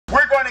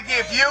to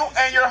give you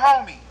and your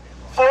homie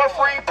 4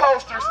 free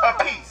posters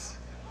apiece.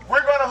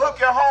 We're going to hook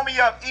your homie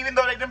up even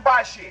though they didn't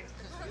buy shit.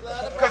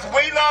 Because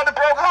we love the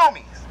broke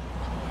homies.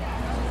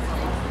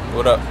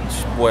 What up?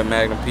 It's your boy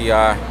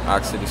M.A.G.numPI,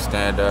 Ox City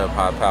Stand Up,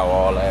 High Power,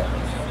 all that.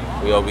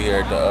 We over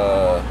here at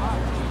the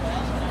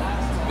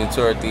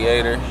Ventura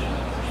Theater.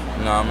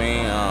 You know what I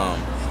mean?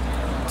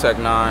 Tech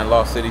N9ne,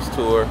 Lost Cities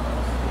Tour,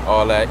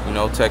 all that. You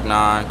know, Tech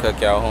N9ne, Cut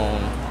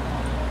Calhoun,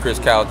 Chris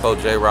Calico,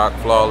 J-Rock,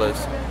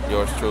 Flawless.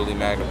 Yours truly,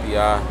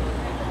 M.A.G.numPI.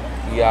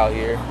 We out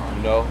here,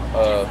 you know.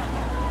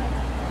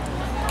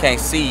 Can't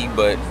see,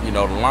 but you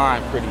know the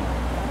line pretty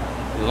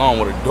long.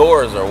 Where the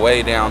doors are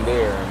way down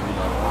there, and you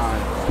know the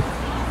line,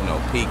 you know,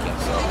 peaking.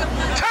 So.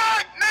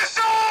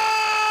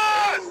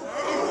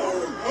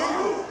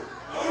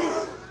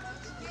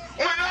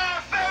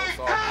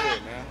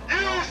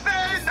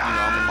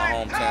 I'm in my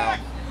hometown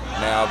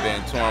now. I've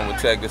been touring with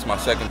Tech. This is my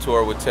second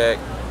tour with Tech,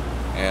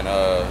 and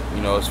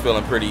you know, it's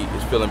feeling pretty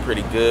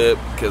good,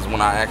 because when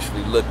I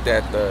actually looked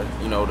at the,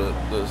 you know,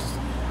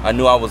 I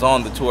knew I was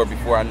on the tour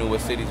before I knew what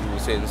cities we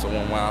was hitting. So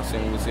when I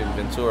seen we was hitting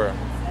Ventura,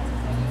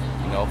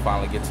 you know,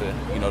 finally get to,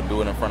 you know,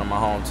 do it in front of my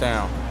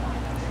hometown,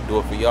 do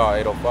it for y'all,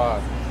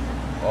 805,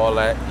 all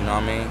that, you know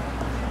what I mean?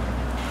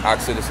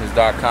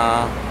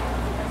 OxCitizens.com,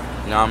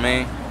 you know what I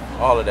mean?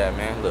 All of that,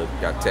 man. Look,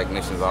 got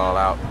technicians all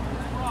out. You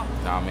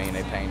know what I mean?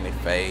 They painting their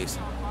face.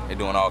 They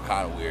doing all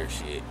kind of weird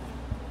shit.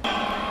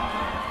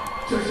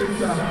 Check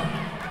this out.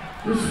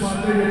 This is my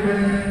nigga,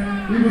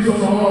 man. He was on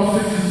the All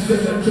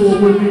 67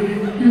 tour with me.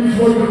 He was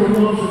working with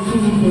ones and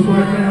twos, but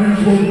right now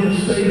he's working the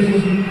stage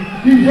with me.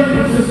 He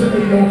represents the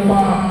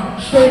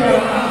 805, straight out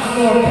of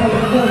Oxnard,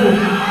 California.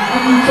 I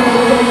need y'all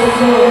to let us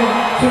know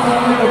to my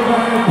nigga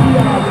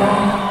M.A.G.numPI,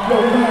 y'all. Yo,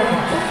 man,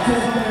 check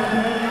this out,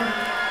 man.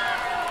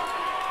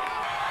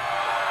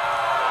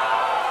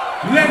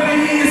 Let me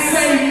hear you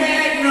say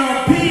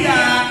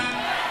M.A.G.numPI.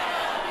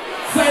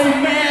 Say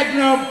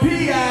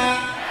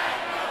M.A.G.numPI.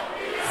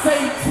 Say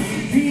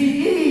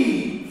TDE.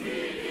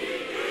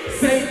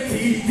 Say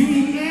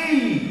TDE.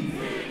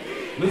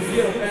 Let's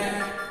get it, man.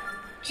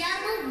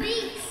 Jungle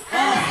Beats.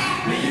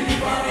 Me and me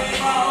brought me in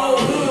my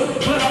old hood,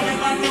 but I'm in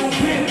my new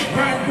pen.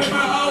 Riding with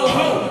my old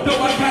hoe,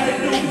 though I got a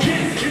new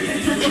pen. It's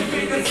a trigger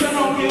finger, so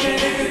don't give a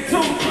nigga 2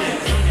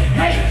 clicks.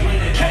 Hey,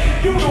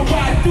 you know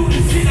why I do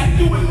this shit? I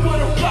do it for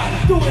the block.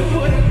 Do it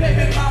for the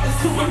baby mamas,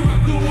 do it for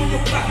you on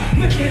your block.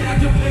 Looking at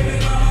your baby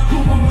mama,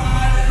 cool my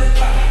mind in the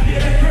block.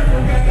 Yeah, that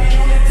purple got me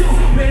on it too.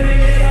 Better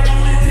get up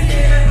on it,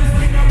 yeah, this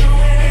thing I'm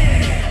going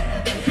in.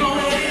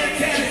 Going in,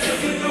 can't so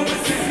you know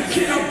it's in.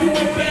 Shit, I'm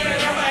doing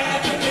bad, I might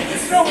have to make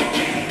it snow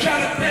again.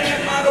 Got a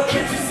bad model,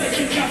 bitch, you say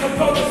you got the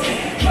bonus in.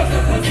 Plus the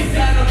pussy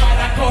dynamite,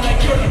 I call that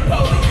girl the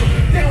police.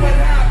 Then with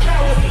high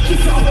power,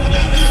 just all the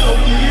women so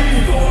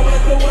weird. Going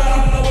at the wild,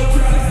 I'm lower,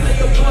 trying to stay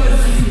up on the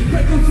street.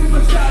 Break them to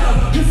my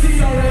shadow, cause he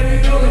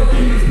already know the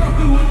beats. Come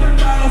through with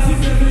 $3, he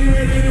said we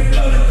ready to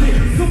blow the thing.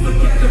 Super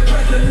catch the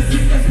pressure, the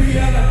shit that's me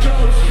out of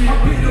dough. I'm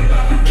beat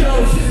about the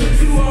dough, shit that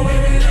you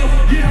already know.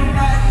 Yeah, I'm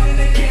riding in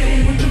the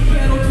candy with the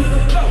pedal to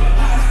the floor.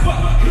 High as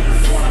fuck,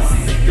 could've sworn I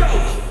see the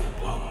ghost.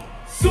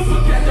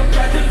 Super catch the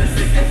pressure, the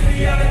shit that's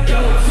me out of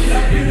dough. Shit,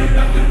 I'm beat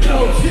about the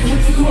dough, shit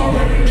what you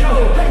already know.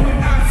 Hey, when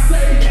I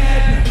say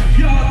M.A.G.num,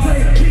 y'all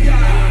take P.I.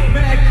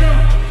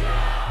 M.A.G.num.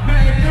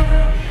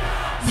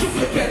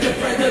 Super catch the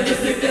pressure, the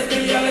shit that's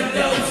me out of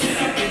dough. Shit,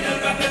 I'm beat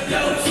about the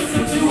dough, shit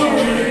what you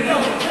already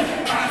know.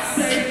 I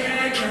say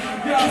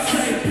M.A.G.num, y'all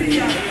say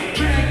P.I.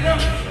 M.A.G.num.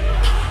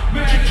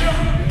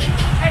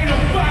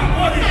 805,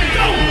 what it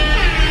do?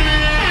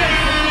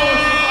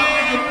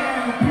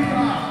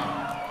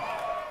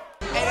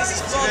 Hey, this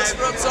is Flawless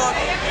Real Talk.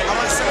 I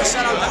want to send a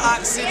shout out to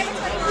Ox City.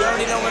 You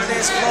already know what it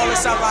is,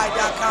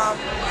 FlawlessOutRide.com.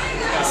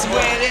 This is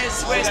where it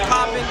is, where it's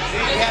popping.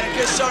 We had a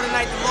good show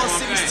tonight, the Lost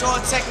Cities Tour,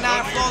 Tech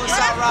N9ne, Flawless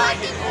Outride,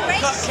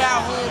 Cut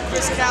Calhoun,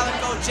 Chris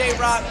Calico,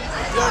 J-Rock.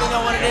 You already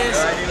know what it is.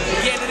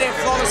 We're getting it in,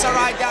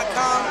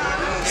 FlawlessOutRide.com.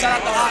 Shout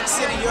out to Ox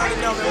City, you already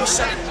know, man, we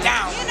shut it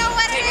down. You know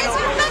what it is,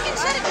 we fucking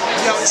shut it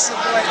down. Yo, it's your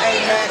boy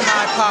M.A.G.,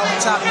 High Power,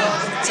 Top Dog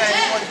Entertainment.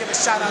 I want to give a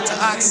shout out to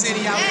Ox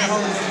City out here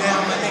holding it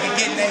down. My nigga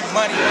getting that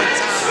money one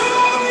time.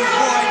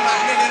 Boy, my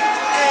nigga.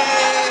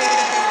 Hey.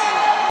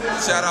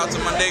 Shout out to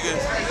my niggas,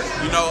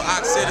 you know,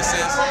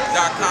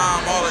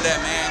 OxCitizens.com, all of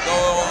that, man. Go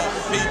on,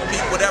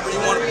 peep, whatever you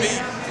want to peep.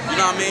 You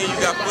know what I mean? You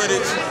got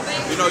footage,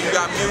 you know, you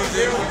got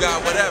music, you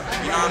got whatever.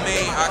 You know what I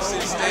mean? Ox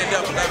City Stand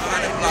Up,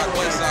 1100 block,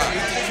 West Side.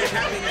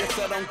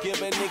 So don't give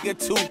a nigga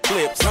 2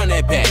 clips. Run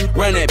it back,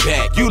 run it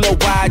back. You know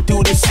why I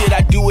do this shit?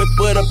 I do it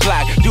for the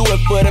block. Do it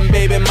for them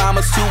baby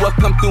mamas too. I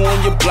come through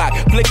on your block.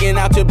 Flicking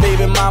out your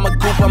baby mama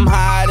coop. I'm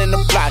higher than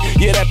the block.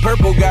 Yeah, that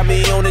purple got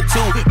me on it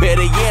too.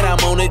 Better yet, I'm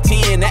on a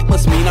 10. That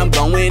must mean I'm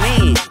going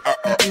in.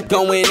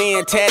 Going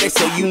in, tatted,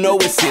 so you know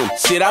it's him.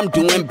 Shit, I'm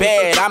doing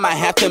bad. I might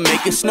have to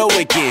make it snow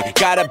again.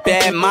 Got a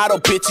bad model,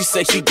 bitch. She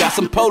say she got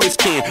some Polish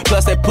kin.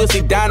 Plus that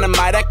pussy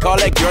dynamite. I call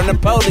that girl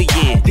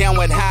Napoleon. Down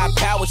with high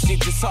power,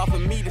 shit just offer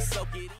me to soak it in.